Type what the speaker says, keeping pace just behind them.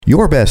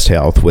Your Best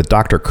Health with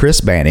Dr.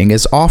 Chris Banning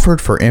is offered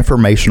for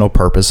informational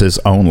purposes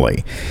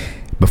only.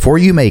 Before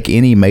you make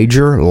any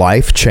major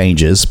life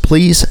changes,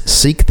 please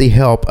seek the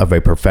help of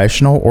a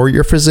professional or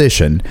your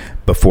physician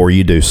before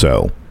you do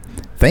so.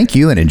 Thank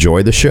you and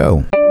enjoy the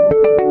show.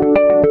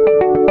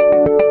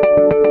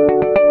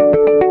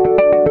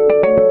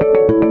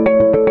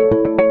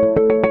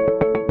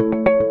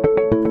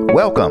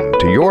 Welcome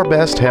to Your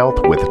Best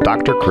Health with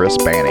Dr. Chris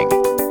Banning.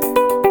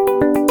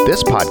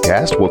 This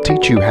podcast will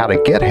teach you how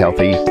to get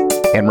healthy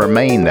and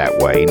remain that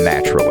way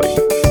naturally.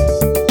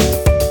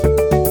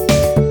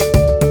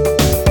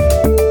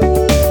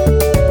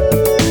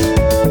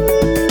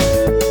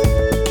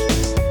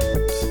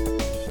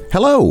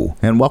 Hello,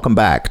 and welcome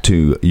back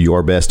to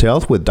Your Best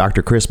Health with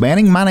Dr. Chris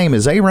Banning. My name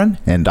is Aaron,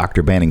 and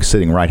Dr. Banning's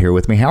sitting right here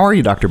with me. How are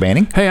you, Dr.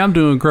 Banning? Hey, I'm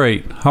doing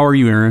great. How are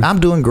you, Aaron?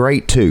 I'm doing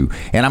great, too.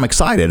 And I'm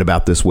excited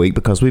about this week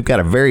because we've got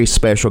a very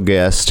special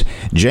guest,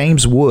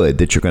 James Wood,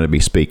 that you're going to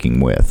be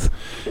speaking with.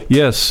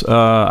 Yes,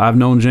 I've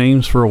known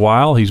James for a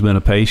while. He's been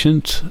a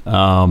patient.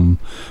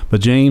 But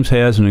James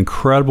has an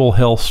incredible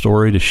health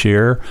story to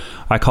share.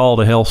 I call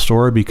it a health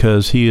story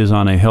because he is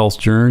on a health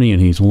journey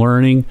and he's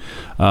learning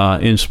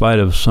in spite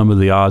of some of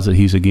the odds that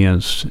he's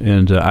against.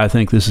 And I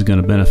think this is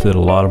going to benefit a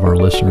lot of our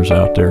listeners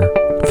out there.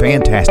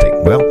 Fantastic.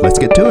 Well, let's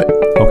get to it.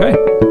 Okay.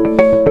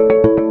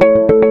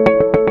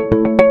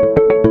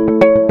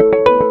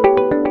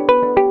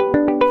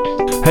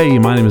 Hey,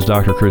 my name is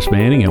Dr. Chris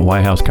Banning at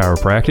White House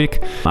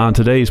Chiropractic. On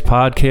today's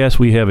podcast,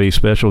 we have a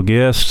special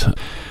guest.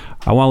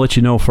 I want to let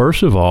you know,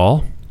 first of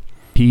all,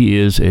 he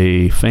is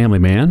a family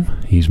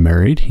man. He's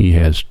married. He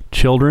has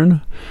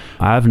children.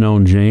 I've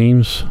known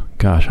James.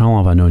 Gosh, how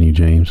long have I known you,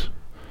 James?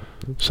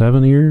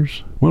 7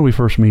 years? When did we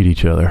first meet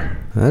each other?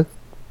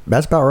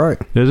 That's about right.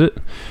 Is it?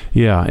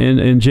 Yeah.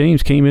 And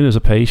James came in as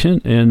a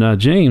patient, and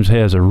James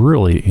has a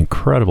really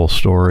incredible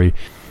story.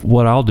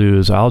 What I'll do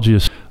is I'll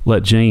just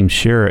let James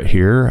share it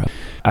here.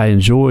 I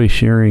enjoy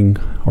sharing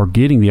or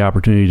getting the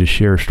opportunity to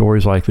share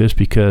stories like this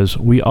because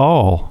we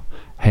all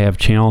have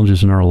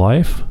challenges in our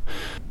life,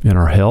 in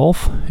our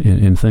health,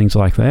 and things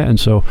like that. And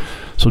so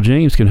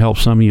James can help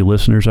some of you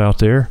listeners out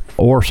there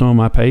or some of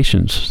my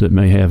patients that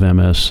may have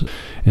MS.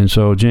 And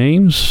so,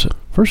 James,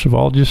 first of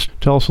all, just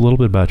tell us a little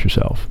bit about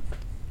yourself.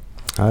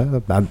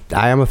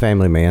 I am a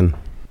family man.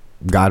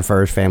 God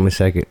first, family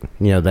second.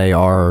 You know, they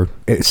are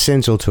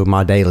essential to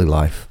my daily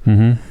life.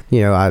 Mm-hmm.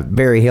 You know, I'm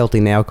very healthy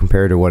now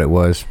compared to what it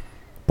was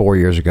 4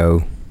 years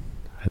ago.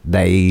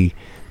 The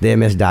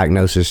MS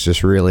diagnosis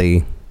just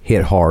really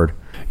hit hard.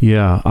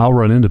 Yeah, I'll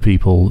run into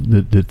people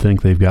that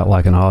think they've got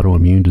like an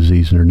autoimmune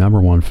disease, and their number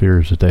one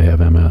fear is that they have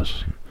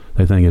MS.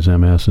 They think it's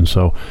MS. And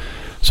so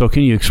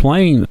can you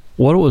explain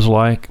what it was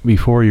like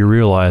before you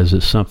realized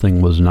that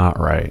something was not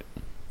right?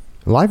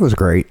 Life was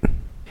great.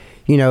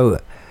 You know,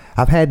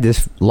 I've had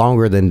this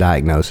longer than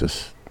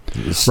diagnosis.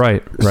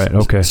 Right,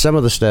 okay. Some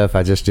of the stuff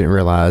I just didn't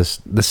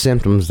realize, the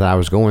symptoms that I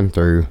was going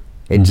through,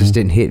 it just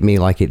didn't hit me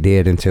like it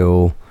did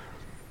until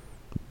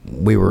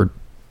we were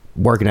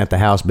working at the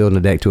house, building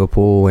a deck to a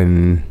pool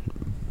and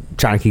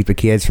trying to keep the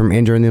kids from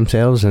injuring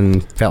themselves,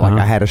 and felt like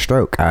I had a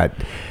stroke. I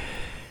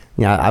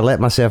let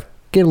myself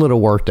get a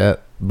little worked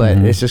up, but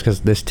it's just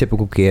because this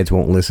typical kids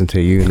won't listen to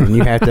you, and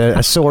you have to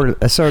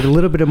assert a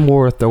little bit of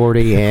more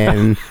authority,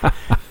 and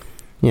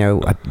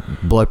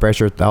blood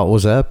pressure thought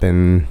was up,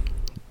 and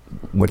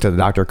went to the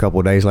doctor a couple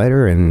of days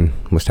later and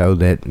was told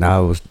that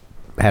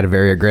I had a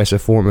very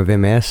aggressive form of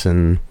MS,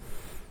 and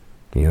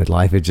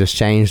life had just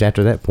changed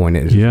after that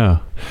point. Yeah.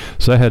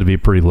 So that had to be a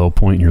pretty low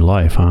point in your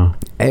life, huh?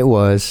 It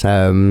was.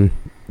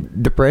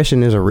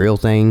 Depression is a real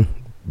thing,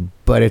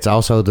 but it's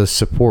also the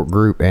support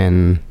group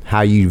and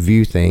how you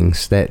view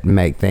things that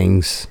make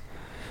things,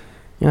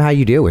 how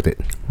you deal with it.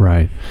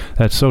 Right.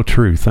 That's so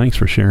true. Thanks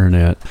for sharing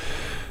that.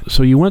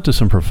 So you went to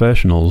some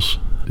professionals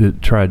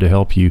that tried to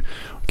help you.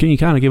 Can you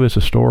kind of give us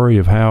a story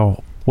of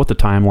what the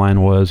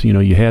timeline was?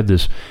 You had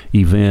this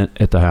event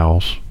at the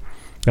house.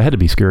 That had to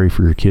be scary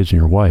for your kids and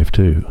your wife,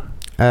 too.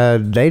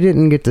 They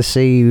didn't get to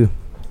see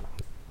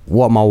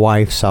what my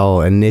wife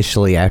saw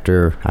initially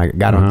after I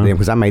got onto them,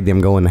 because I made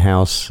them go in the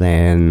house,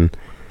 and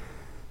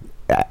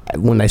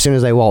as soon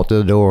as they walked through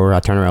the door, I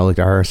turned around and looked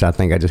at her, so I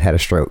think I just had a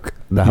stroke.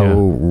 The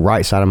whole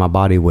right side of my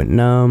body went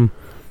numb.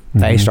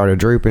 Face started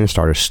drooping,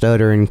 started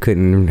stuttering,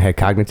 had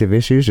cognitive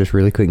issues, just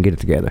really couldn't get it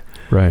together.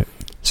 Right.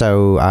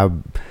 So I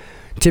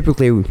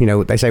typically,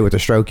 they say with a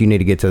stroke, you need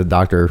to get to the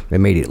doctor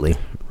immediately.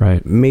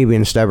 Right. Me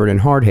being stubborn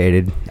and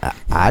hard-headed,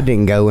 I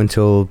didn't go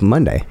until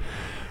Monday.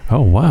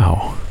 Oh,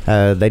 wow.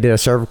 They did a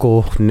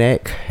cervical,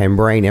 neck, and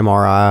brain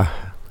MRI.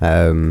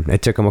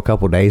 It took them a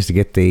couple of days to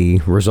get the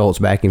results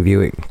back in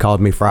view. It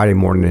called me Friday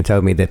morning and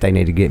told me that they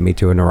need to get me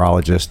to a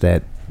neurologist,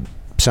 that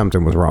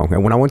something was wrong.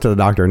 And when I went to the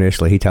doctor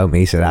initially, he told me,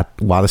 he said,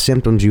 while the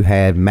symptoms you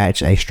had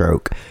match a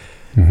stroke,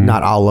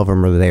 not all of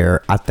them are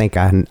there. I think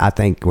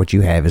what you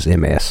have is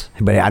MS,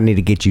 but I need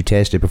to get you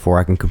tested before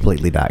I can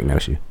completely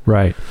diagnose you.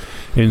 Right.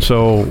 And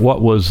so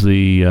what was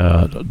the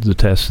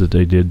test that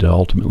they did to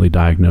ultimately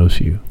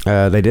diagnose you?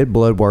 They did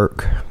blood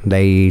work.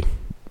 They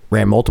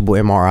ran multiple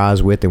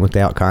MRIs with and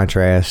without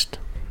contrast.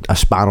 a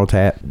spinal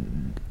tap,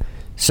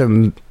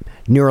 some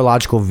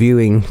neurological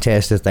viewing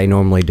tests that they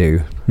normally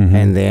do,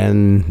 and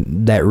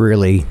then that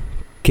really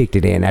kicked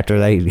it in. After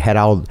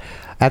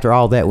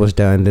all that was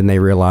done, then they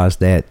realized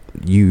that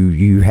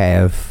you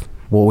have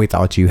what we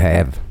thought you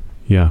have.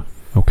 Yeah.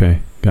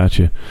 Okay.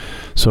 Gotcha.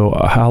 So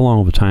how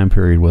long of a time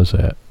period was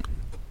that?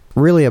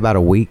 Really about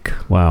a week.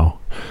 Wow.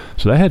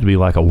 So that had to be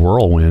like a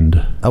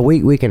whirlwind. A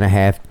week and a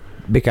half,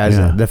 because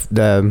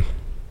the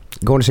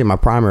going to see my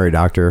primary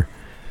doctor,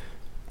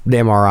 the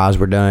MRIs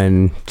were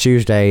done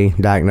Tuesday,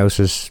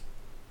 diagnosis,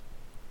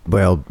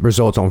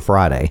 results on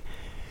Friday.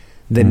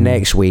 The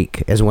next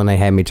week is when they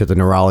had me to the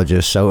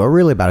neurologist. So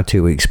really about a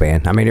 2-week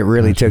span. I mean, it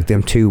really took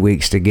them 2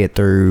 weeks to get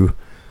through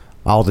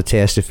all the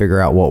tests to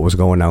figure out what was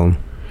going on.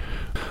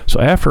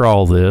 So after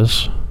all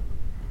this,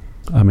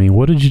 I mean,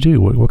 what did you do?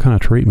 What kind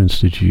of treatments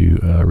did you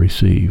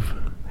receive?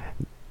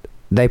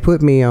 They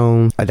put me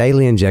on a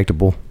daily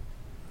injectable.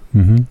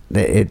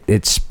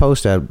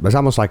 It's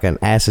almost like an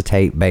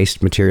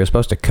acetate-based material. It's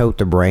supposed to coat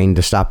the brain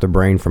to stop the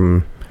brain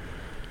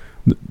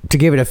to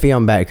give it a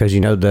film back, because, the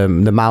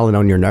myelin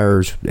on your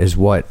nerves is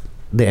what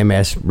the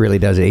MS really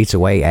does. It eats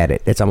away at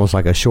it. It's almost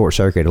like a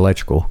short-circuit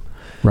electrical.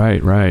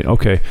 Right.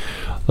 Okay.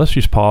 Let's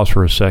just pause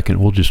for a second.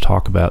 We'll just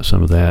talk about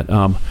some of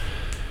that.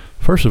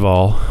 First of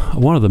all,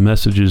 one of the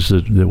messages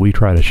that we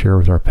try to share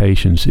with our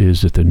patients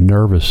is that the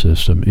nervous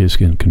system is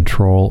in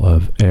control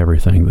of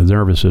everything. The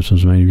nervous system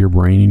is made of your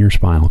brain and your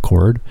spinal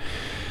cord.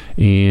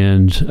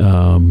 And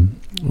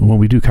when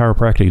we do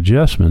chiropractic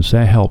adjustments,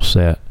 that helps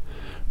that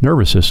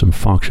nervous system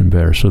function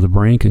better. So the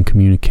brain can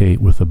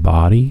communicate with the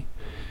body,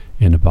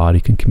 and the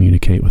body can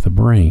communicate with the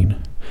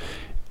brain.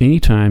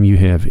 Anytime you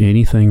have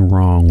anything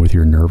wrong with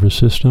your nervous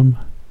system,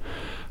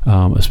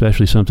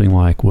 especially something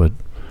like what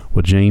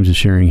James is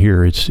sharing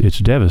here, it's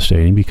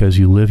devastating, because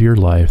you live your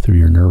life through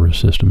your nervous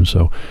system.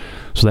 So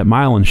that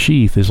myelin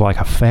sheath is like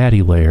a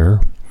fatty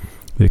layer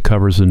that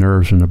covers the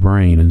nerves in the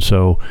brain. And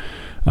so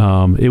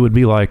it would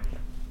be like,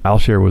 I'll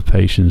share with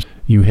patients,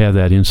 you have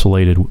that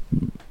insulated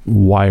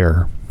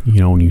wire,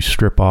 when you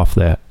strip off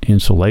that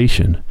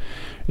insulation,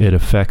 it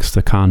affects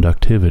the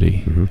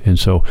conductivity. And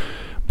so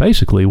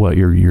basically what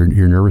your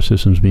nervous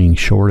system's being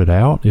shorted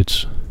out.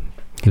 Is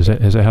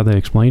that how they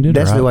explained it?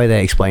 That's the way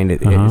they explained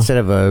it. Instead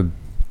of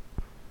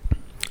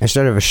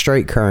a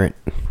straight current,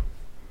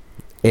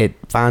 it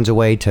finds a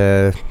way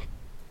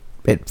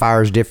it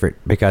fires different,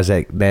 because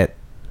that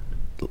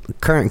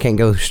current can't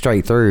go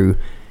straight through.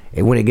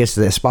 When it gets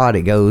to that spot,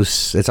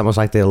 it's almost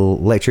like the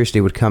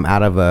electricity would come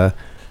out of a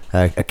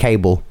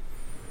cable,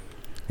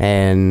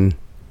 and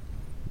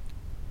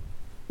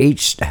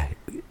each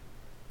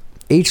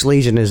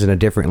lesion is in a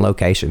different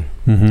location.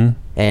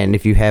 And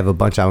if you have a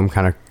bunch of them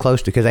kind of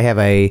close to, because they have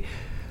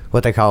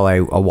what they call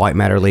a white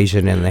matter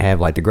lesion, and they have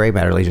like the gray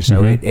matter lesion.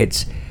 So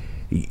it's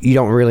you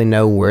don't really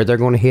know where they're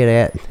going to hit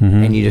at,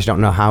 and you just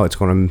don't know how it's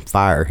going to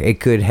fire.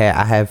 It could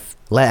have.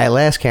 At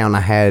last count, I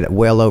had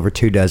well over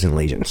 24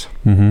 lesions.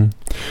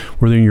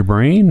 Were they in your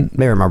brain?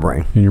 They were in my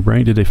brain. In your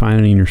brain? Did they find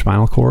any in your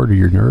spinal cord or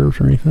your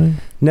nerves or anything?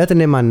 Nothing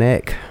in my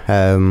neck.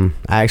 I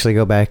actually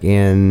go back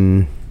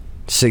in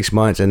 6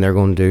 months, and they're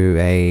going to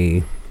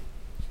do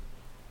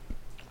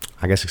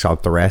I guess it's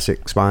called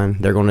thoracic spine.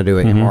 They're going to do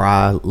an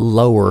MRI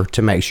lower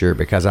to make sure,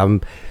 because I'm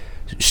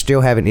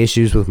still having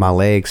issues with my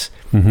legs,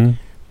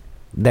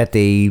 that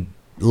the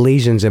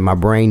lesions in my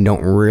brain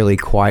don't really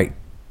quite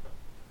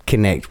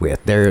connect with.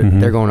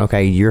 They're going,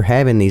 okay, you're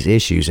having these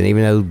issues, and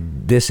even though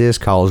this is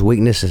caused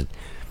weakness,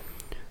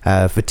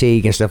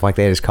 fatigue and stuff like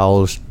that is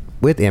caused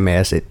with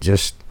MS,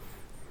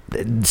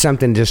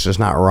 something just is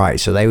not right.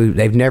 So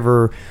they've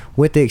never,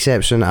 with the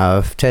exception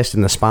of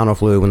testing the spinal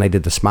fluid when they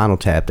did the spinal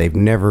tap, they've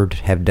never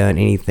have done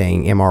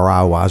anything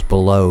MRI wise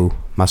below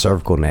my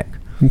cervical neck.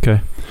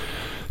 Okay.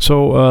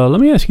 So let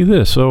me ask you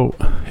this. So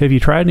have you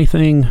tried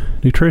anything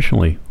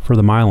nutritionally for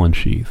the myelin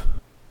sheath?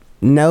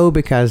 No,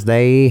 because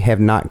they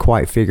have not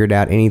quite figured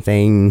out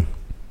anything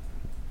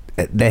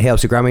that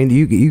helps to grow. I mean,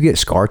 you get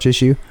scar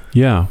tissue.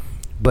 Yeah.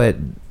 But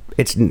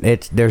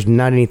there's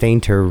not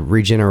anything to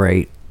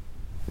regenerate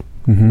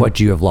what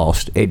you have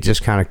lost. It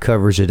just kind of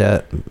covers it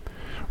up.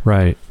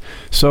 Right.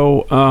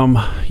 So,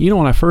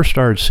 when I first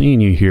started seeing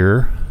you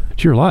here,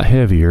 you're a lot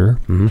heavier.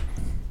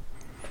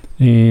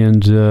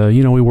 And,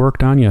 we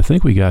worked on you. I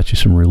think we got you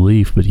some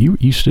relief, but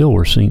you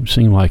still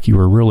seemed like you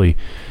were really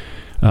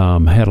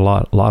had a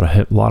lot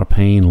of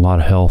pain, a lot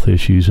of health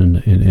issues,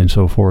 and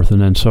so forth.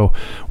 And then so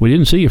we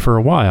didn't see you for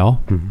a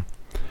while,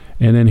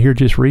 and then here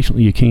just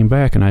recently you came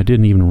back, and I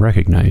didn't even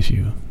recognize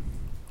you.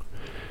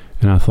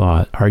 And I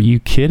thought, are you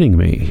kidding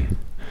me?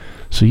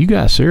 So you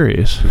got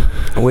serious.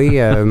 We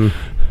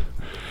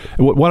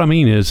what I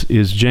mean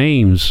is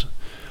James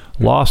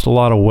lost a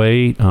lot of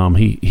weight.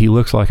 He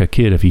looks like a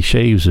kid. If he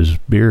shaves his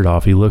beard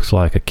off, he looks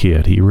like a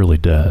kid. He really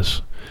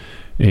does.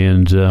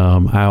 And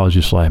I was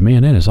just like,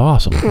 man, that is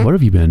awesome. What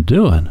have you been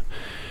doing?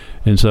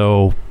 And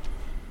so,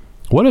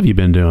 what have you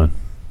been doing?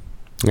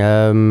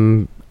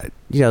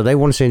 They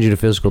want to send you to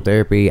physical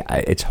therapy.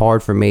 It's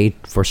hard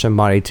for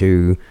somebody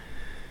to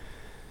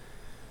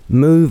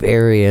move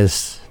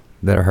areas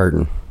that are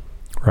hurting.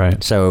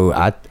 Right. So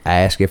I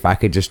asked if I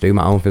could just do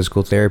my own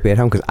physical therapy at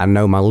home because I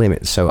know my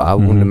limits. So I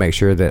wanted to make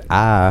sure that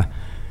I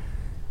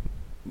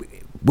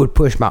would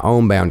push my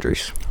own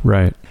boundaries.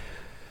 Right.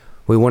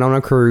 We went on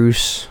a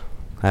cruise,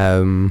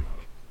 come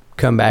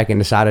back and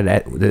decided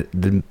at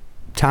the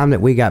time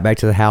that we got back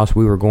to the house,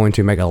 we were going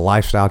to make a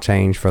lifestyle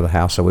change for the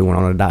house. So we went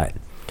on a diet.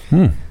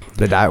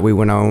 The diet we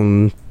went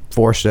on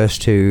forced us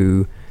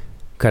to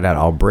cut out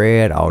all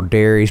bread, all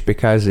dairies,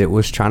 because it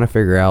was trying to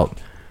figure out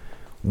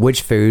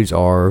which foods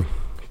are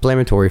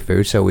inflammatory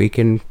foods so we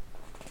can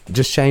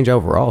just change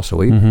overall. So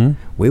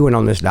we went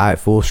on this diet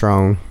full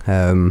strong.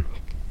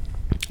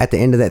 At the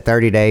end of that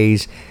 30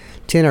 days,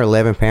 10 or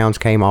 11 pounds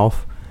came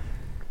off.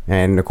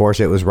 And of course,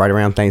 it was right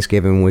around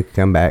Thanksgiving when we could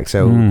come back.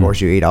 So of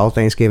course, you eat all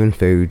Thanksgiving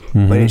food,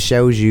 but it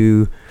shows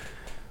you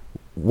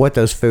what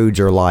those foods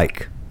are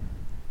like.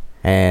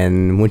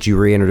 And once you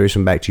reintroduce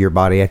them back to your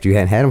body after you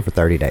hadn't had them for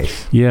 30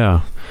 days.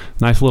 Yeah.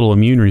 Nice little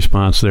immune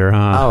response there,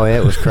 huh? Oh,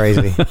 it was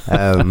crazy.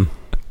 And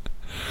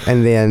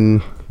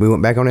then we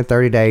went back on it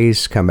 30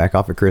 days, come back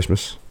off at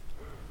Christmas.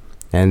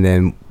 And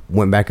then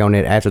went back on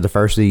it after the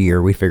first of the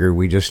year. We figured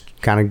we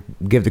just kind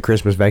of give the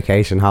Christmas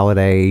vacation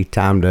holiday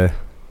time to,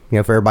 for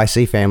everybody to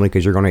see family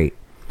because you're going to eat.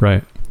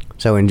 Right.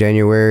 So in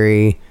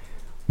January,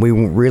 we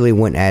really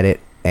went at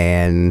it.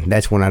 And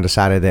that's when I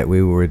decided that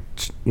we would,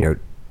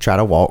 try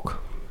to walk.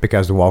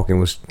 Because the walking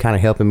was kind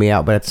of helping me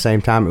out, but at the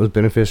same time, it was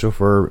beneficial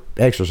for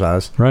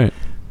exercise. Right.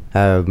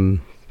 Did a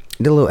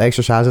little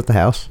exercise at the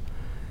house.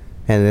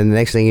 And then the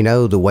next thing you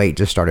know, the weight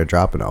just started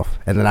dropping off.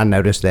 And then I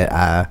noticed that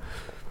I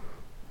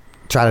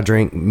tried to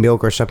drink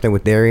milk or something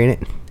with dairy in it.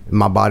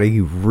 My body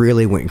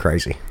really went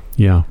crazy.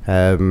 Yeah.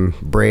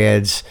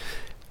 Breads,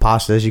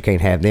 pastas, you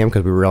can't have them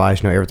because we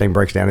realized, everything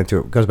breaks down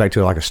goes back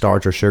to like a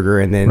starch or sugar.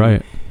 And then,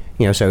 right.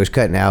 So it was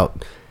cutting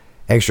out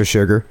extra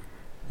sugar.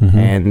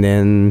 And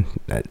then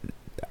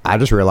I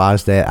just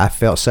realized that I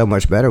felt so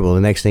much better. Well,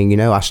 the next thing you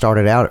know, I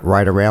started out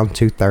right around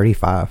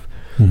 235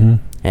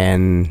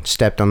 and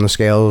stepped on the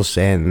scales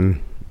and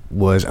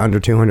was under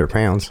 200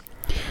 pounds.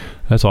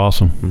 That's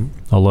awesome.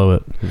 I love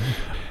it.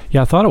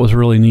 Yeah, I thought it was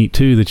really neat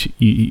too that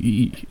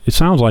you it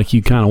sounds like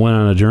you kind of went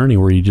on a journey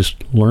where you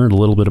just learned a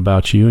little bit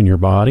about you and your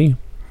body.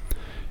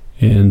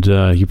 And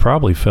you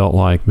probably felt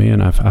like,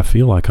 man, I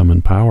feel like I'm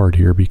empowered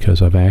here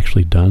because I've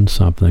actually done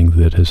something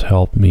that has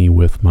helped me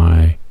with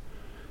my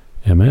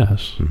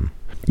MS.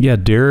 Yeah,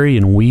 dairy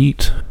and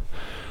wheat,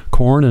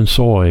 corn and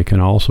soy can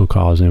also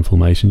cause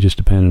inflammation, just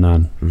depending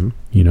on,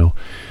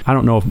 I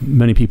don't know if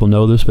many people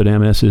know this, but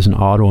MS is an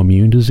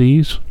autoimmune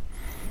disease.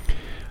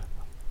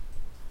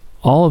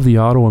 All of the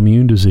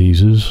autoimmune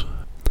diseases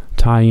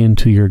tie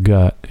into your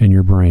gut and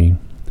your brain.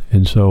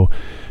 And so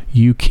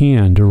you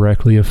can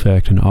directly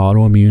affect an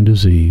autoimmune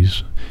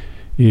disease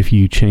if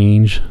you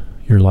change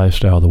your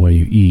lifestyle, the way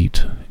you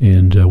eat.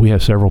 And we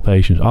have several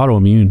patients.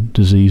 Autoimmune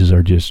diseases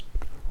are just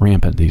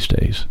rampant these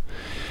days.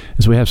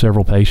 And so we have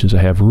several patients that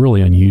have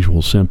really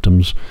unusual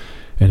symptoms,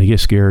 and they get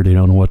scared. They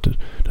don't know what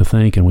to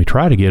think, and we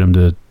try to get them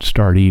to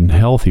start eating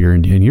healthier.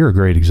 And you're a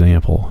great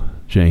example,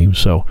 James.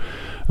 So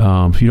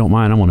if you don't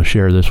mind, I want to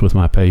share this with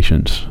my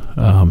patients.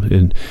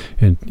 And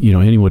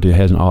anyone that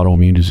has an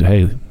autoimmune disease,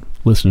 hey,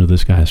 listen to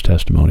this guy's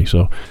testimony.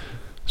 So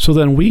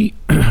then we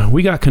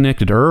got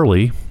connected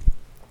early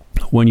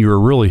when you were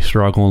really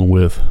struggling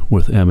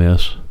with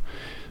MS,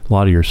 a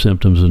lot of your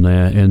symptoms and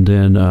that, and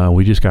then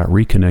we just got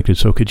reconnected.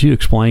 So could you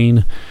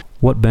explain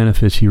what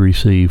benefits you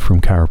receive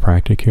from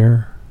chiropractic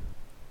care?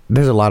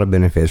 There's a lot of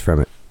benefits from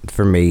it.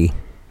 For me,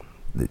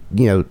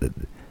 to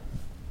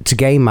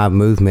gain my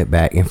movement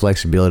back and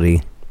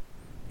flexibility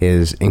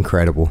is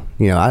incredible.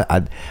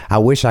 I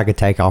wish I could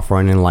take off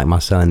running like my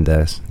son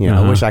does.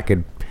 I wish I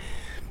could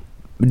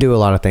do a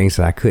lot of things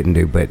that I couldn't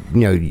do, but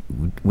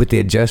with the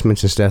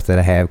adjustments and stuff that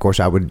I have, of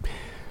course I would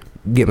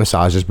get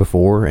massages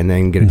before and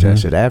then get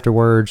adjusted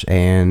afterwards,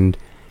 and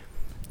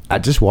I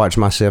just watched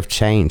myself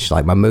change.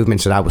 Like my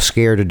movements that I was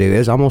scared to do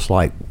is almost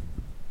like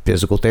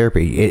physical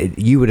therapy.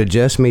 You would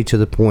adjust me to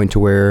the point to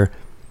where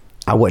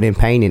I wasn't in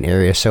pain in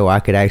areas, so I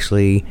could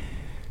actually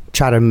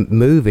try to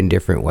move in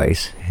different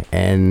ways.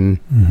 And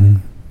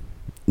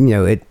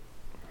it.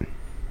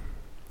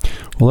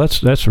 Well,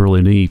 that's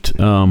really neat.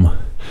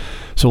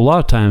 So a lot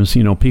of times,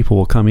 people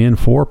will come in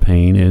for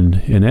pain,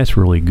 and that's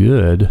really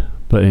good.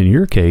 But in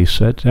your case,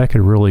 that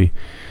could really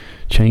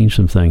change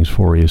some things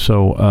for you.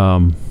 So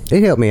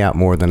it helped me out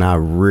more than I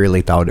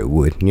really thought it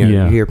would.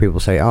 You hear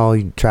people say, "Oh,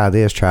 you try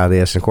this."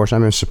 And of course,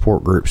 I'm in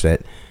support groups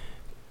that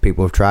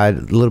people have tried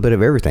a little bit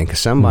of everything because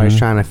somebody's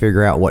trying to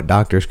figure out what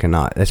doctors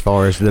cannot, as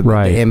far as the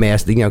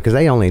MS. Because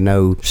they only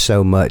know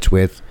so much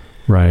with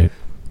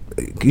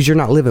because you're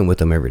not living with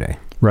them every day.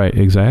 Right,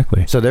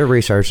 exactly. So their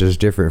research is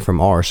different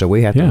from ours, so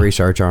we have to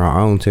research on our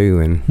own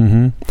too.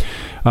 And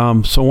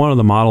so one of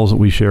the models that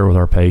we share with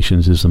our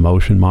patients is the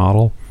motion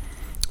model.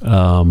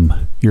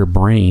 Your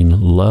brain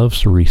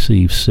loves to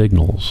receive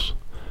signals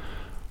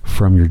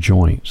from your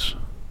joints.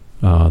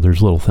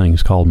 There's little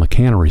things called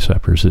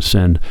mechanoreceptors that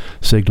send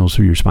signals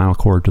through your spinal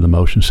cord to the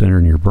motion center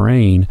in your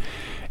brain,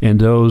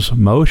 and those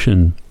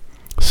motion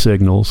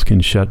signals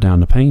can shut down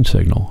the pain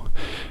signal.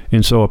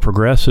 And so a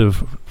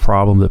progressive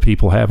problem that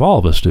people have, all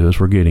of us do as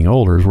we're getting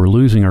older, is we're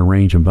losing our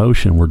range of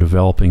motion. We're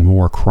developing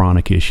more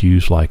chronic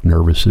issues like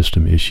nervous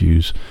system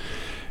issues.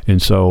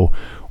 And so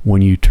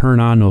when you turn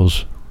on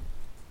those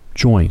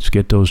joints,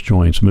 get those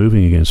joints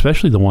moving again,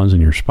 especially the ones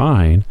in your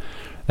spine,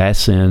 that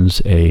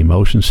sends a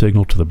motion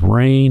signal to the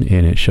brain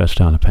and it shuts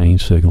down the pain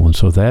signal. And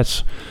so that's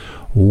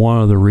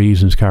one of the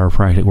reasons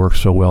chiropractic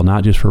works so well,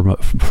 not just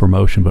for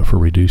motion, but for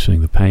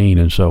reducing the pain.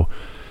 And so,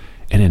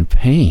 and in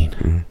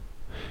pain,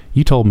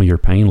 you told me your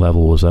pain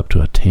level was up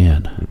to a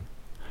 10.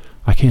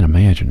 I can't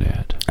imagine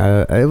that.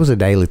 It was a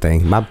daily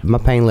thing. My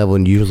pain level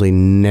usually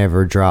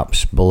never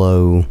drops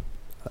below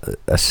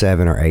a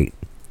 7 or 8.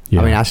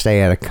 Yeah. I mean, I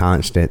stay at a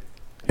constant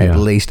at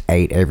least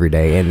 8 every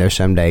day, and there's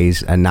some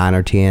days a 9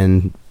 or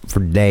 10 for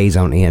days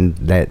on end.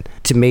 That,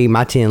 to me,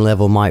 my 10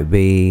 level might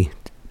be,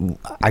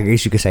 I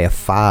guess you could say, a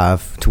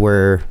 5, to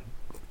where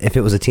if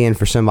it was a 10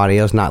 for somebody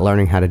else not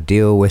learning how to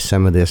deal with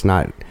some of this,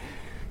 not,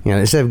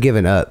 instead of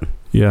giving up,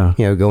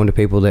 going to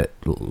people that,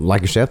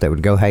 like yourself, that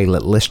would go, hey,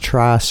 let's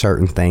try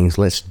certain things.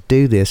 Let's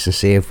do this and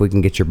see if we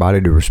can get your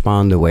body to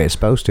respond the way it's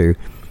supposed to.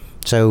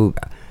 So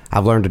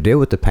I've learned to deal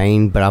with the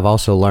pain, but I've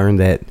also learned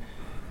that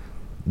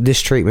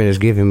this treatment has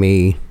given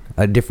me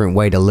a different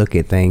way to look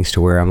at things,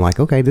 to where I'm like,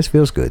 okay, this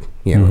feels good.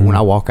 When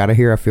I walk out of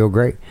here, I feel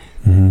great.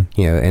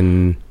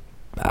 And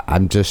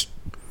I'm just,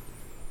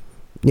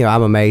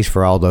 I'm amazed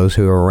for all those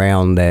who are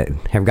around that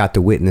have got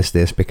to witness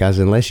this, because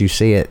unless you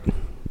see it,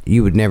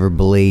 you would never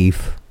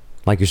believe.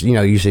 Like, you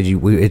said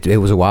it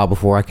was a while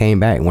before I came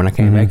back. When I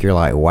came back, you're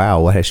like, wow,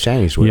 what has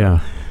changed?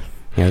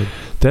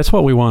 That's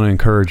what we want to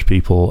encourage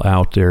people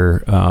out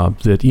there,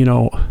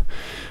 that,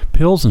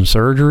 pills and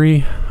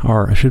surgery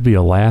should be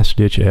a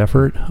last-ditch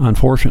effort.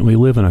 Unfortunately,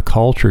 we live in a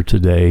culture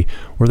today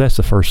where that's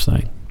the first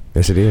thing.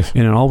 Yes, it is.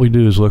 And all we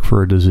do is look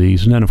for a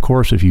disease. And then, of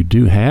course, if you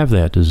do have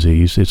that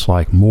disease, it's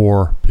like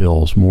more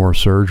pills, more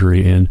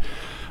surgery. And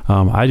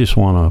I just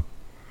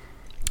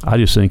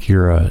think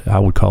I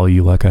would call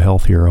you like a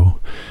health hero,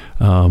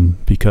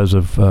 because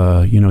of,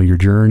 your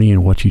journey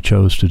and what you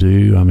chose to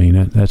do. I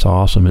mean, that's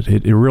awesome.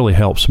 It really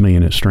helps me,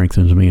 and it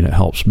strengthens me, and it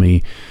helps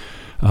me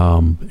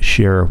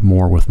share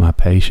more with my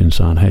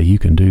patients on, hey, you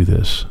can do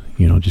this,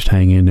 just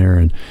hang in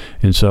there.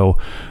 And so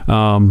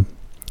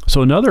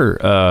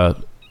another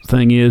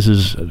thing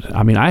is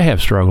I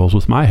have struggles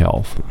with my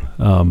health.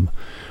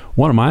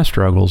 One of my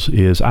struggles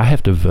is I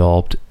have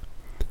developed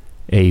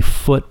a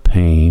foot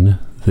pain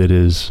that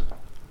is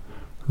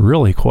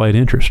really quite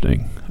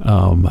interesting.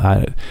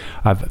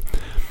 I've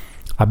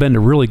been to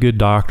really good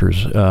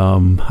doctors.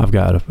 I've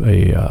got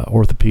a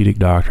orthopedic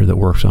doctor that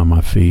works on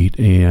my feet,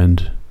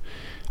 and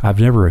I've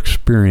never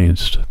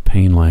experienced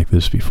pain like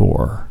this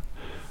before.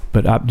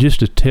 But just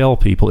to tell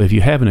people, if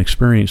you haven't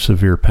experienced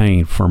severe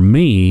pain, for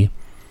me,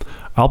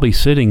 I'll be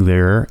sitting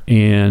there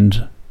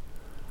and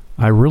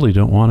I really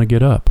don't want to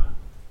get up.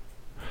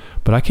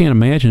 But I can't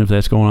imagine if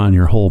that's going on in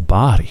your whole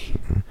body.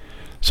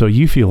 So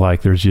you feel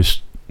like there's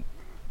just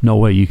no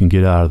way you can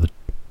get out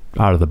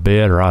of the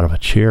bed or out of a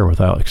chair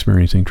without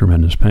experiencing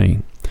tremendous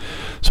pain.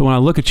 So when I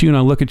look at you and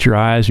I look at your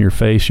eyes and your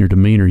face and your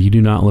demeanor, you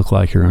do not look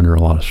like you're under a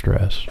lot of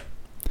stress.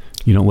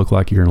 You don't look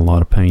like you're in a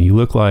lot of pain. You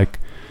look like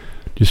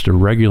just a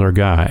regular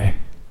guy.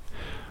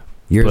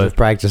 Years of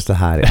practice to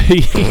hide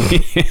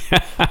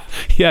it.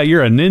 Yeah,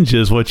 you're a ninja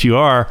is what you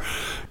are.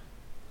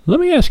 Let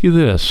me ask you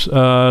this.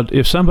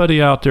 If somebody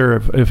out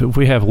there, if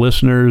we have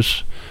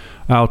listeners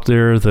out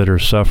there that are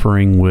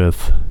suffering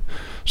with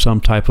some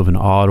type of an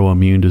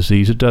autoimmune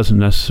disease, it doesn't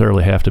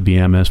necessarily have to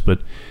be MS, but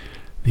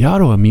the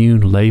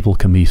autoimmune label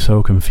can be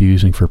so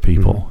confusing for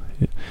people.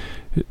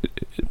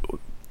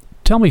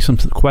 Tell me some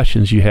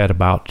questions you had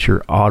about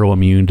your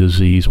autoimmune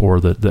disease or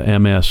the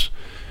MS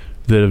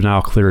that have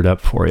now cleared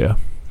up for you.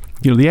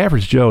 The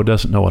average Joe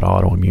doesn't know what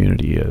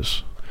autoimmunity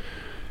is.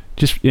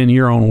 Just in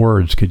your own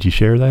words, could you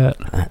share that?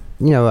 I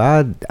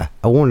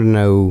want to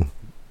know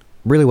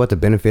really what the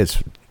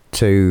benefits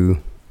to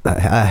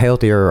a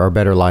healthier or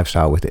better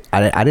lifestyle with it.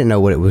 I didn't know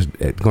what it was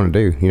going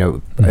to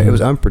do. It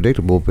was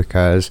unpredictable,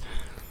 because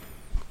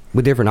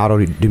with different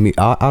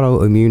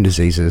autoimmune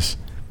diseases,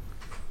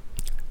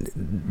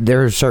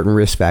 there are certain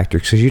risk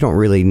factors, because you don't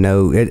really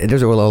know.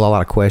 There's a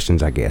lot of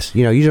questions, I guess.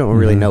 You don't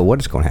really know what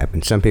is going to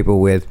happen. Some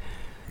people with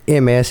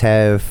MS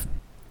have,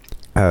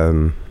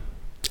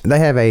 they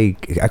have a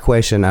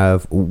question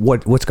of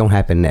what's going to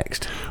happen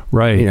next.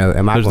 Right.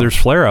 There's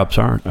flare-ups,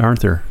 aren't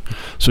there?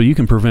 So you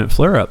can prevent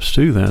flare-ups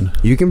too. Then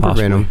you can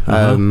prevent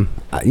them.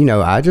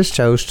 I just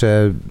chose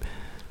to.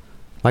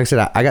 Like I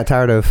said, I got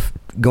tired of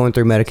going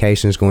through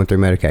medication. I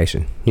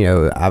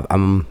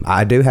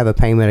do have a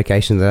pain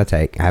medication that I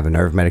take. I have a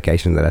nerve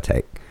medication that I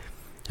take.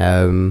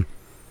 I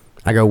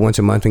go once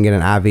a month and get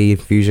an IV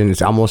infusion.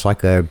 It's almost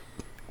like a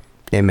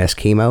MS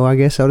chemo, I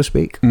guess, so to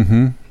speak.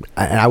 And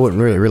I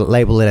wouldn't really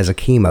label it as a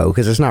chemo,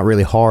 because it's not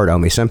really hard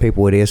on me. Some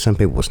people it is, some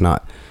people it's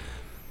not.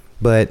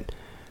 But,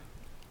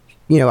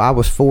 I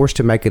was forced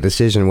to make a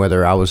decision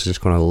whether I was just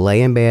going to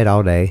lay in bed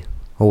all day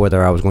or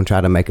whether I was going to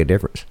try to make a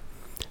difference.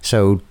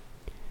 So, 'Cause there's flare-ups, aren't there? So you can prevent flare-ups too. then. You can prevent them. I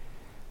wouldn't really label it as a chemo, because it's not really hard on me. Some people it is, some people it's not. But, I was forced to make a decision whether I was just going to lay in bed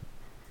all day or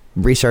whether I was going to try to make a difference. So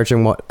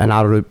researching what an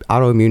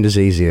autoimmune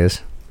disease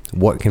is,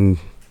 what can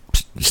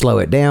slow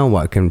it down,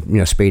 what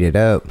can speed it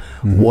up,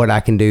 what I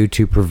can do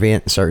to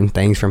prevent certain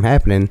things from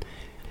happening.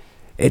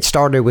 It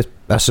started with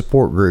a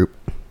support group.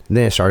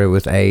 Then it started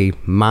with a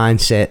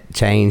mindset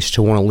change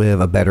to want to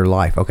live a better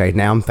life. Okay,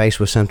 now I'm faced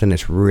with something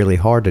that's really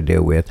hard to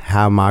deal with.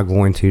 How am I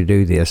going to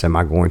do this? Am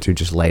I going to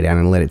just lay down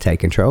and let it take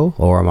control?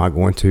 Or am I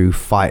going to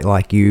fight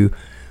like you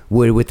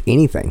would with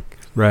anything?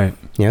 Right.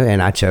 And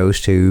I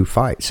chose to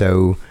fight.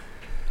 So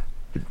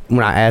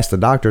when I asked the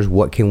doctors,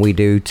 what can we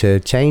do to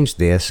change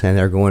this? And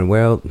they're going,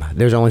 well,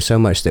 there's only so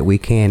much that we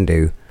can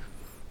do.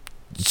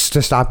 Just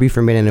to stop you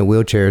from being in a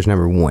wheelchair is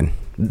number one.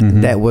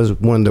 That was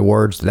one of the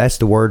words. That's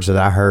the words that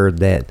I heard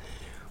that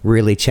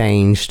really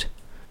changed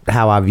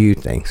how I viewed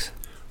things.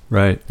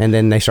 Right. And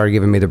then they started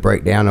giving me the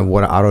breakdown of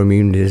what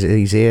autoimmune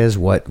disease is,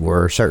 what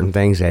were certain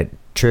things that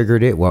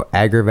triggered it, what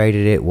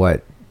aggravated it,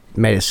 what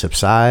made it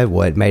subside,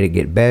 what made it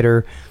get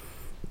better.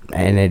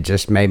 And it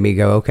just made me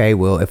go, okay,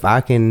 well, if I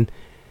can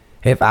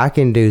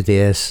do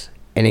this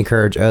and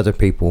encourage other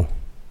people,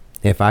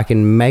 if I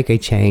can make a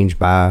change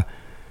by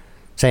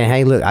saying,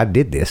 hey, look, I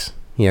did this.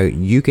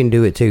 You can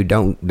do it too.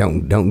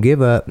 Don't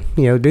give up.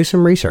 Do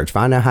some research.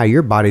 Find out how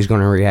your body's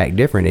going to react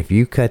different. If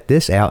you cut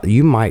this out,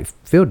 you might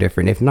feel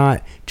different. If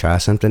not, try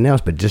something else.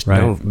 But just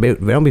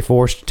don't be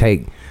forced to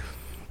take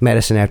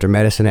medicine after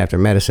medicine after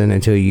medicine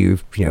until you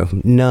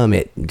numb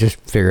it. Just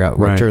figure out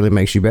what truly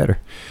makes you better.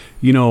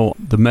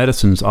 The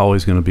medicine's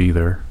always going to be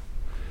there.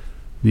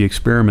 The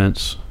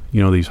experiments,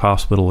 these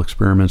hospital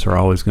experiments are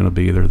always going to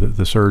be there.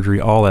 The surgery,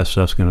 all that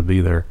stuff's going to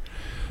be there.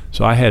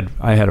 So I had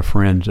a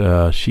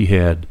friend. She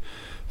had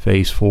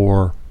phase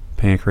 4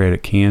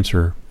 pancreatic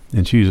cancer,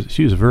 and she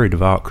was a very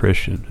devout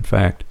Christian. In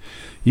fact,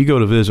 you go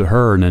to visit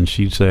her, and then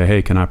she'd say,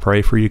 "Hey, can I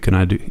pray for you? Can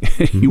I do?"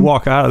 You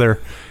walk out of there,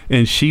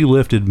 and she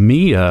lifted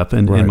me up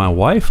and my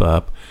wife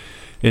up.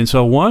 And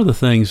so one of the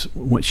things,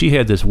 when she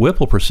had this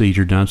Whipple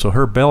procedure done, so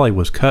her belly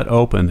was cut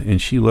open, and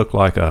she looked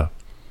like I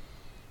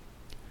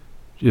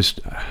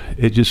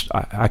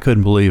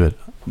couldn't believe it.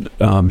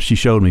 She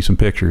showed me some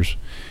pictures,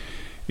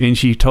 and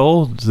she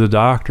told the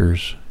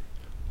doctors,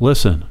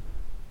 "Listen,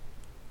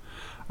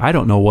 I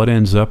don't know what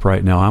ends up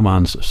right now. I'm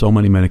on so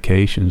many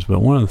medications,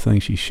 but one of the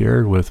things she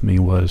shared with me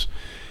was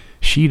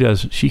she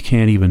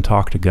can't even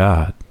talk to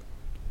God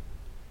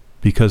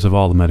because of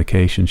all the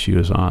medication she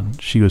was on.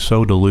 She was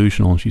so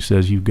delusional, and she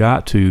says, you've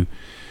got to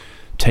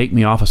take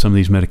me off of some of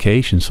these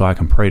medications so I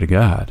can pray to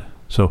God."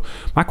 So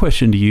my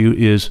question to you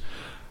is,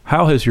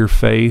 how has your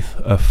faith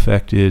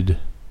affected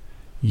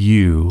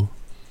you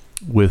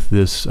with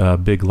this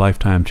big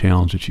lifetime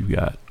challenge that you've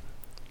got?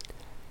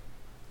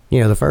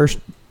 The first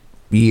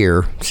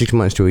year, 6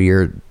 months to a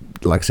year,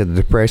 like I said,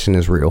 the depression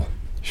is real.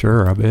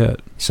 Sure, I bet.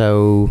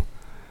 So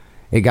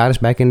it got us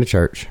back into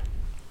church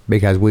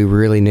because we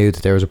really knew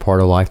that there was a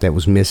part of life that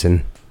was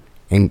missing,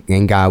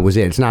 and God was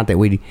it. It's not that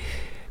we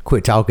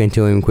quit talking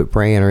to him, quit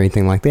praying or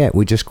anything like that.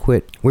 We just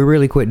quit. We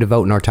really quit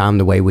devoting our time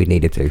the way we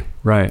needed to.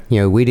 Right.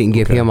 We didn't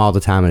give him all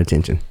the time and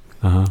attention.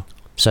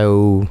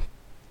 So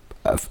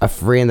a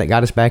friend that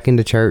got us back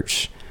into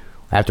church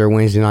after a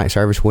Wednesday night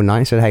service one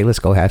night said, hey, let's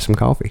go have some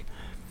coffee.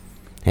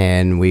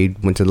 And we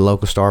went to the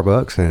local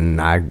Starbucks,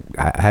 and I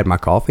had my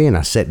coffee, and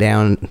I sat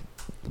down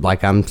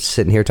like I'm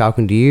sitting here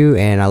talking to you,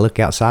 and I look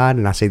outside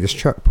and I see this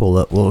truck pull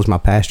up. Well, it was my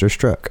pastor's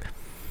truck.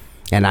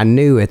 And I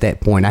knew at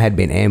that point I had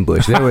been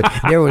ambushed.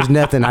 There was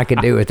nothing I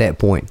could do at that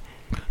point.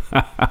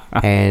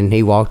 And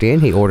he walked in,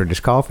 he ordered his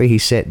coffee, he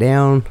sat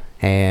down,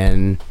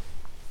 and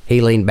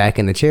he leaned back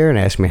in the chair and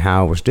asked me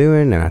how I was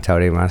doing. And I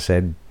told him, I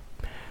said,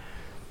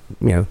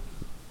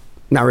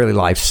 not really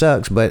life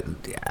sucks, but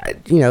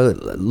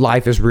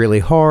life is really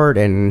hard,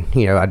 and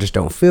I just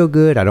don't feel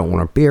good. I don't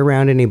want to be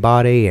around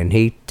anybody. And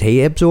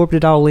he absorbed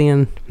it all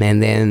in,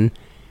 and then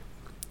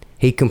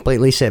he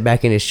completely sat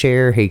back in his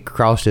chair. He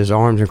crossed his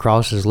arms and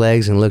crossed his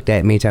legs and looked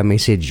at me, told me, he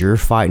said, you're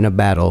fighting a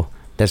battle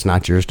that's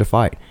not yours to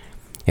fight.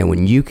 And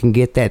when you can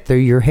get that through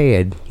your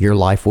head, your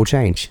life will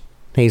change.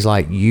 He's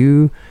like,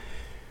 you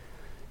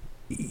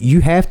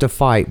have to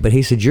fight, but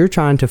he said, you're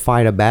trying to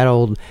fight a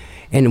battle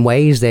in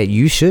ways that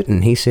you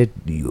shouldn't. He said,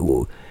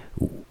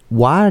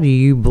 why do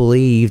you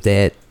believe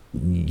that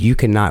you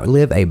cannot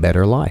live a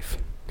better life?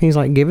 He's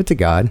like, give it to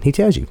God. He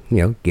tells you,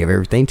 give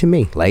everything to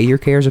me. Lay your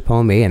cares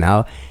upon me,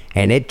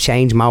 and it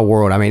changed my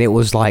world. I mean, it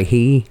was like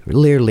he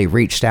literally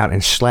reached out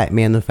and slapped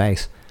me in the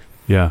face.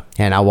 Yeah.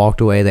 And I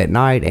walked away that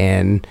night,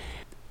 and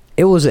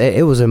it was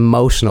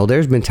emotional.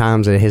 There's been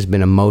times that it has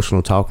been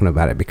emotional talking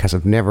about it, because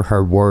I've never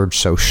heard words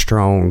so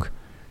strong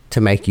to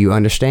make you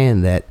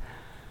understand that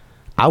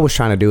I was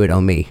trying to do it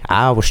on me.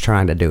 I was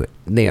trying to do it.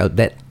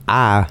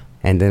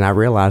 And then I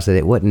realized that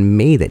it wasn't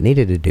me that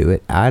needed to do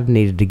it. I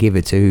needed to give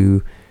it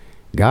to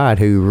God,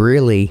 who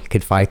really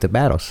could fight the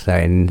battles.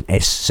 And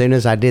as soon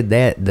as I did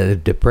that, the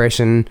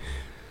depression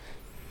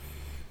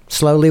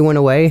slowly went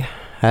away.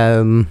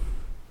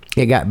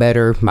 It got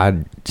better.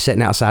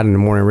 Sitting outside in the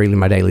morning, reading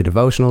my daily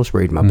devotionals,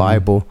 reading my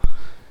Bible,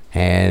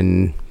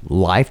 and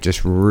life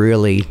just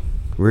really,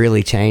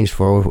 really changed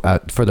for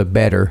the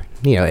better.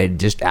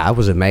 I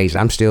was amazed.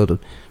 I'm still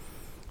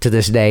to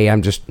this day,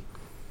 I'm just,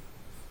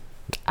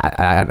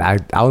 I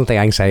only thing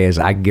I can say is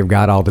I give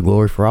God all the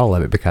glory for all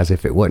of it, because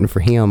if it wasn't for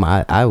him,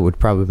 I would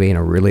probably be in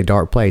a really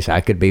dark place.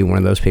 I could be one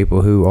of those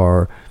people who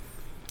are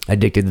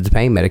addicted to the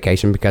pain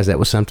medication, because that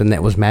was something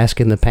that was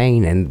masking the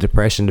pain and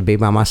depression, to be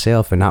by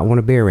myself and not want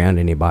to be around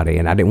anybody,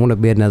 and I didn't want to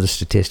be another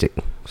statistic.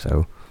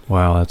 So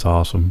wow, that's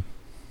awesome.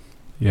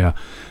 Yeah,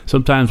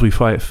 sometimes we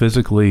fight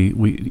physically.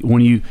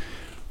 When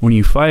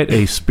you fight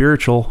a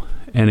spiritual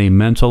and a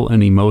mental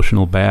and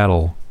emotional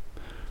battle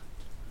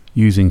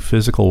using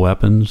physical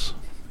weapons,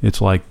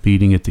 it's like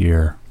beating at the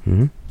air.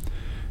 Mm-hmm.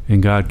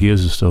 And God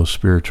gives us those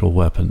spiritual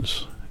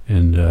weapons.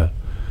 And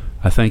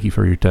I thank you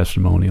for your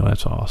testimonial.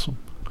 That's awesome.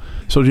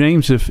 So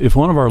James, if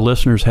one of our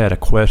listeners had a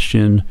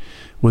question,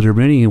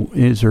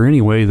 is there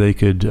any way they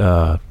could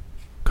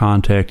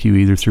contact you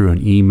either through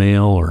an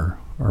email or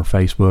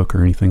Facebook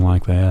or anything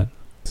like that?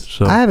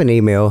 So I have an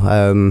email.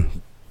 I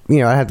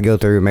have to go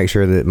through and make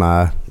sure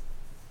that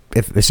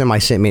if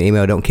somebody sent me an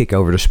email, don't kick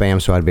over to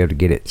spam, so I'd be able to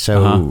get it.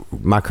 So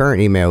my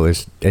current email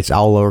it's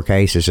all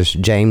lowercase. It's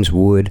just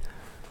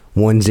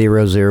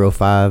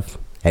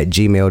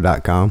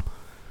jameswood1005@gmail.com.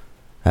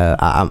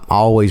 I'm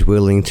always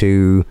willing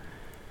to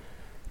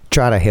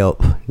try to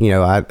help.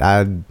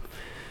 I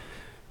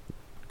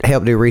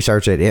help do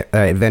research at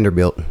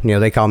Vanderbilt.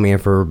 They call me in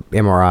for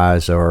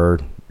MRIs or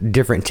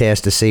different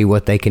tests to see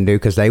what they can do,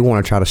 because they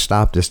want to try to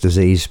stop this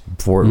disease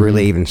before it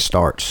really even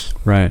starts.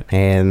 Right.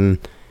 And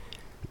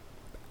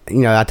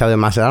I told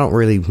them, I said, I don't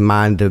really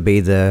mind to be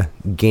the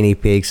guinea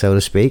pig, so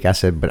to speak. I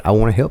said, but I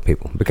want to help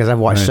people, because I've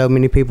watched so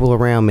many people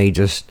around me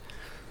just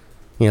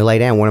lay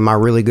down. One of my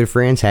really good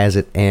friends has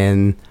it,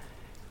 and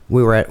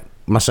we were at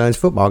my son's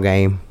football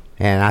game,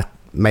 and I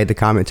made the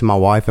comment to my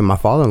wife and my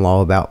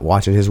father-in-law about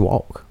watching his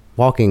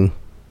walking.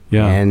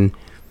 Yeah. And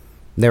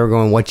they were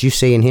going, what you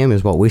see in him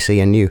is what we see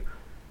in you.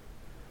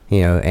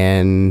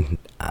 And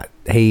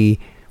he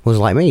was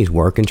like me. He's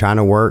working, trying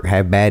to work,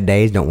 have bad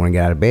days, don't want to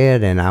get out of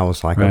bed. And I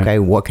was like, okay,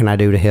 what can I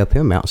do to help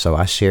him out? So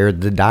I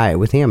shared the diet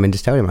with him and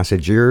just told him, I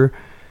said, you're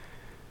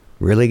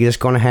really just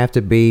going to have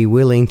to be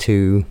willing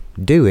to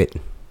do it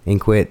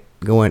and quit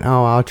going,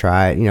 oh, I'll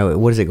try it.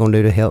 What is it going to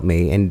do to help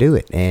me? And do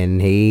it.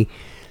 And he's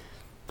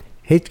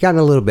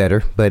gotten a little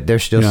better, but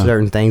there's still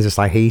certain things. It's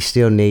like he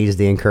still needs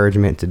the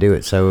encouragement to do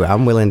it. So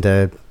I'm willing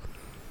to,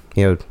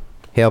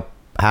 help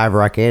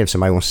however I can. If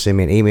somebody wants to send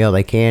me an email,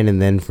 they can.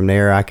 And then from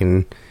there, I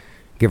can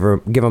give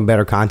them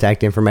better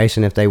contact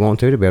information if they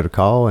want to be able to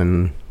call,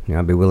 and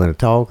I'll be willing to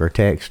talk or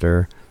text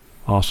or.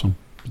 Awesome.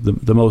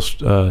 The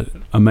most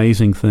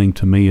amazing thing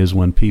to me is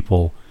when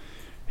people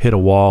hit a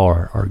wall,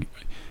 or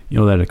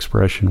that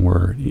expression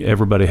where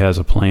everybody has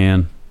a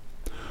plan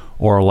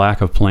or a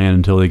lack of plan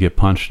until they get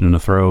punched in the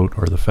throat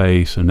or the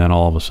face, and then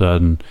all of a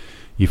sudden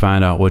you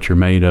find out what you're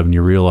made of and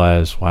you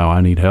realize, wow,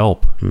 I need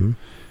help. Mm-hmm.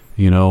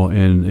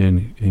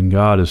 And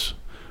God is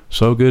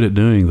so good at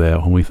doing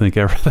that when we think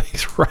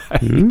everything's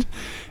right.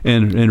 Mm-hmm.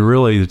 And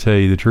really, to tell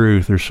you the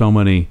truth, there's so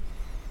many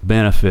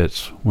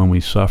benefits when we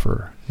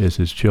suffer as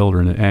his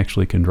children. It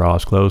actually can draw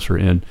us closer.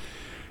 And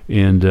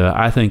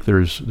I think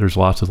there's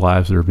lots of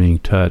lives that are being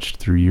touched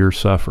through your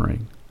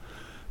suffering.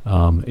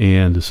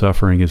 And the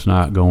suffering is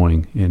not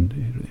going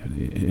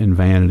in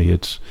vanity.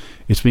 It's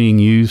being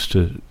used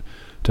to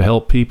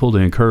help people, to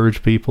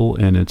encourage people,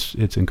 and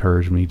it's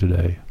encouraged me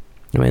today.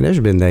 I mean, there's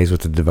been days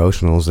with the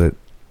devotionals that,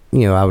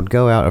 I would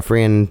go out, a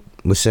friend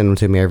would send them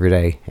to me every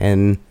day.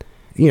 And,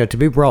 to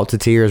be brought to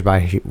tears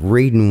by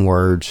reading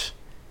words,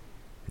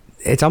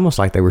 it's almost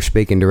like they were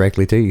speaking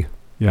directly to you.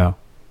 Yeah.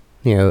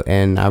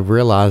 And I've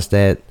realized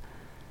that,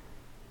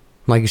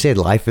 like you said,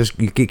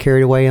 you get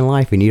carried away in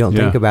life and you don't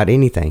think about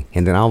anything.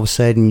 And then all of a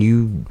sudden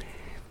you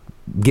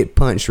get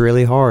punched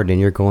really hard and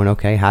you're going,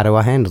 okay, how do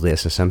I handle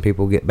this? And some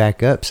people get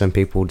back up. Some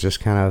people just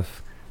kind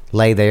of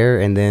lay there,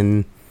 and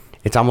then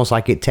it's almost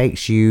like it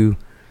takes you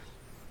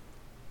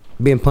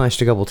being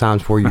punched a couple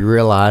times before you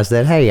realize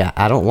that, hey,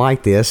 I don't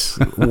like this.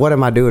 What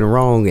am I doing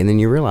wrong? And then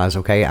you realize,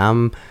 okay,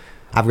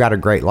 I've got a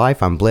great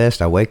life. I'm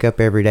blessed. I wake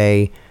up every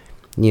day.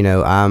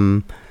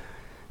 In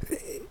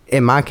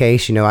my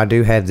case, I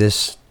do have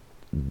this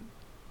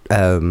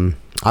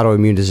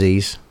autoimmune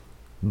disease,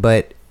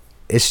 but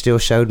it still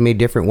showed me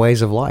different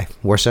ways of life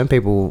where some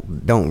people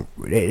don't.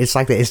 It's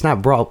like that. It's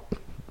not brought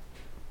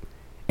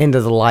into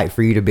the light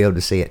for you to be able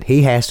to see it.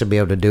 He has to be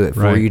able to do it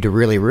for you to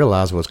really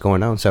realize what's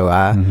going on. So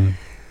I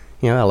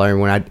learned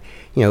when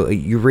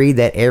you read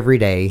that every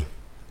day.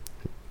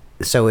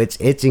 So it's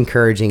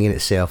encouraging in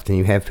itself. Then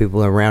you have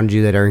people around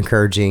you that are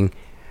encouraging,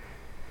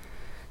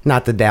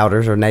 not the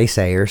doubters or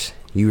naysayers.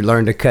 You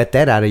learn to cut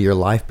that out of your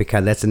life,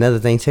 because that's another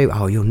thing too.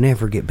 Oh, you'll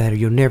never get better.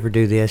 You'll never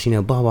do this.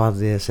 Blah, blah,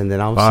 this. And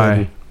then all of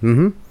a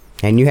sudden,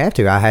 and you have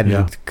to. I had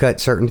to cut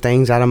certain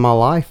things out of my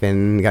life,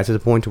 and got to the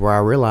point to where I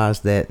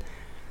realized that,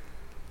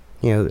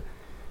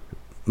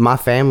 my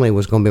family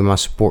was going to be my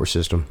support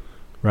system.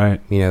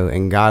 Right.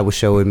 And God was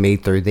showing me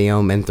through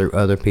them and through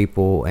other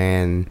people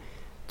and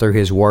through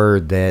his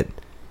word that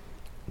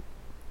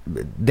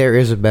there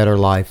is a better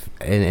life,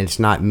 and it's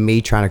not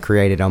me trying to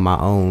create it on my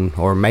own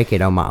or make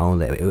it on my own.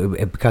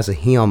 Because of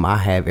him, I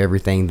have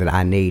everything that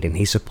I need, and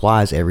he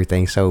supplies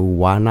everything. So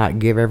why not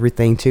give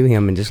everything to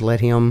him and just let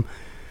him,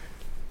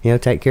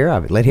 take care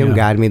of it? Let him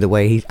guide me the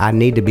way I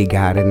need to be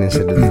guided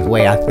instead of the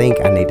way I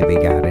think I need to be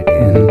guided.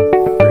 And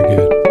Very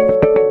good.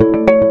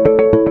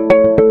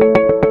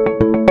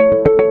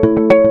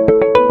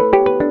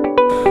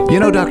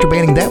 Dr.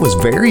 Banning, that was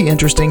very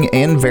interesting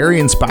and very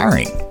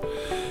inspiring.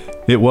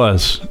 It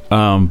was.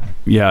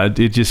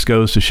 It just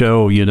goes to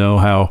show,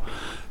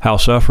 how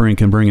suffering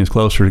can bring us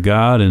closer to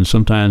God, and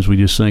sometimes we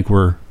just think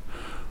we're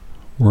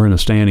in a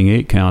standing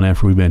 8 count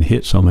after we've been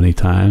hit so many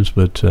times.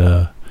 But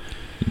it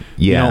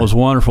was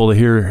wonderful to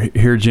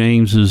hear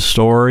James's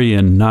story,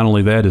 and not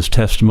only that, his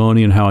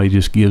testimony and how he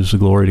just gives the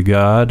glory to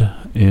God.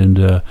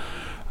 And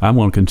I'm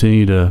going to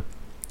continue to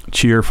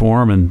cheer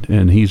for him,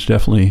 and he's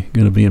definitely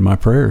going to be in my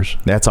prayers.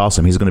 That's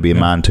awesome. He's going to be in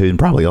mine too, and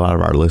probably a lot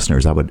of our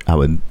listeners, I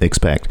would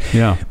expect.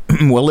 Yeah.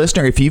 Well,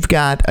 listener, if you've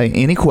got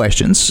any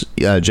questions,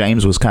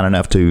 James was kind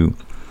enough to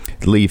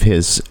leave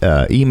his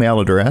email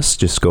address.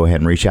 Just go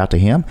ahead and reach out to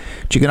him.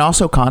 But you can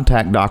also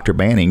contact Dr.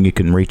 Banning. You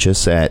can reach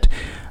us at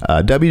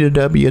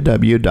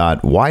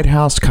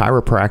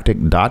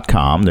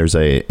www.whitehousechiropractic.com. There's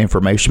a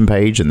information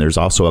page, and there's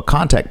also a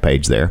contact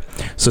page there.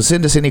 So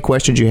send us any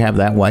questions you have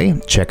that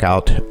way. Check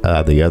out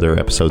the other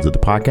episodes of the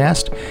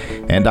podcast.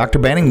 And Dr.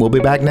 Banning will be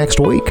back next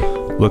week.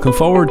 Looking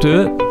forward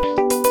to it.